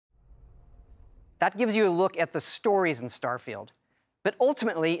That gives you a look at the stories in Starfield. But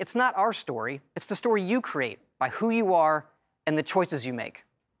ultimately, it's not our story. It's the story you create by who you are and the choices you make.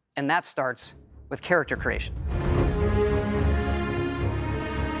 And that starts with character creation.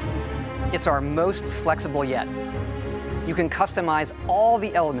 It's our most flexible yet. You can customize all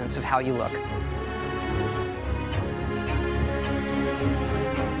the elements of how you look.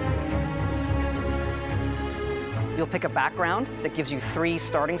 You'll pick a background that gives you 3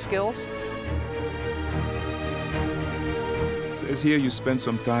 starting skills. It says here you spent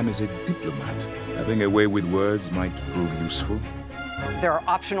some time as a diplomat. Having a way with words might prove useful. There are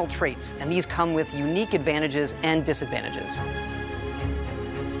optional traits, and these come with unique advantages and disadvantages.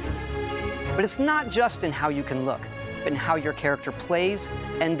 But it's not just in how you can look, but in how your character plays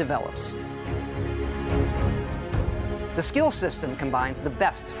and develops. The skill system combines the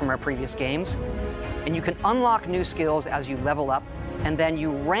best from our previous games, and you can unlock new skills as you level up, and then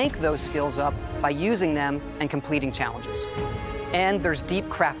you rank those skills up by using them and completing challenges. And there's deep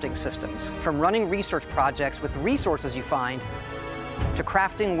crafting systems, from running research projects with resources you find, to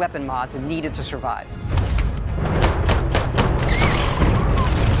crafting weapon mods needed to survive.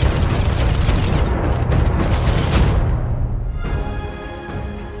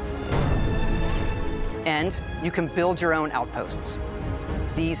 And you can build your own outposts.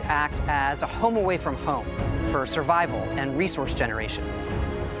 These act as a home away from home for survival and resource generation.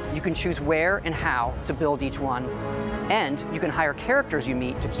 You can choose where and how to build each one, and you can hire characters you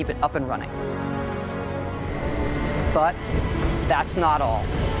meet to keep it up and running. But that's not all.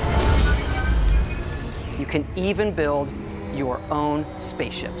 You can even build your own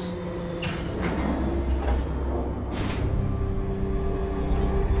spaceships.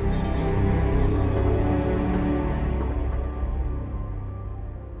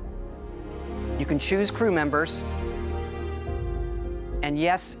 You can choose crew members, and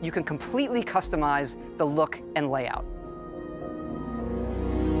yes, you can completely customize the look and layout.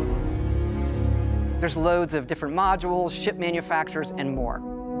 There's loads of different modules, ship manufacturers, and more.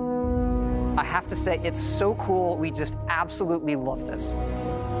 I have to say, it's so cool. We just absolutely love this.